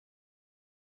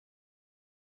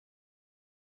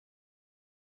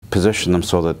position them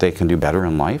so that they can do better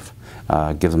in life,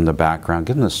 give them the background,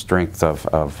 give them the strength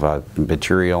of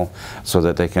material so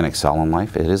that they can excel in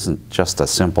life. It isn't just a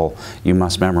simple, you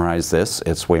must memorize this,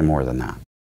 it's way more than that.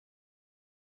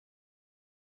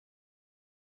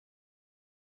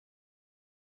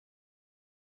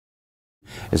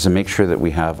 Is to make sure that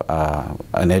we have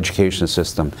an education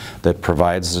system that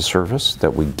provides the service,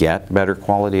 that we get better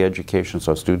quality education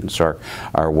so students are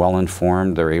well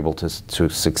informed, they're able to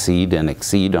succeed and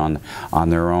exceed on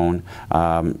their own.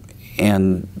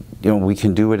 And we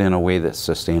can do it in a way that's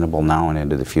sustainable now and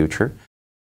into the future.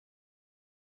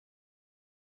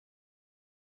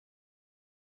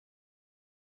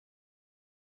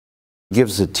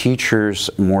 Gives the teachers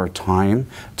more time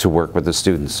to work with the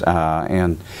students,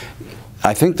 and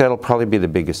I think that'll probably be the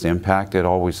biggest impact. It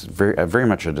always very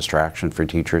much a distraction for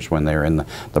teachers when they're in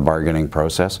the bargaining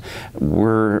process.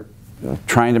 We're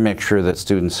trying to make sure that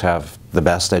students have the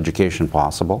best education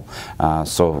possible,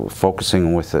 so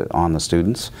focusing on the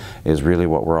students is really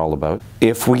what we're all about.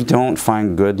 If we don't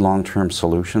find good long-term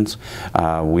solutions,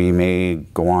 we may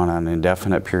go on an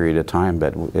indefinite period of time,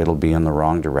 but it'll be in the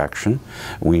wrong direction.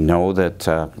 We know that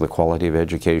the quality of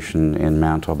education in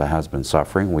Manitoba has been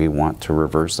suffering. We want to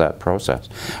reverse that process.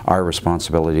 Our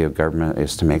responsibility of government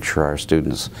is to make sure our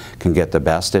students can get the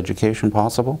best education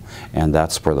possible, and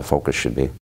that's where the focus should be.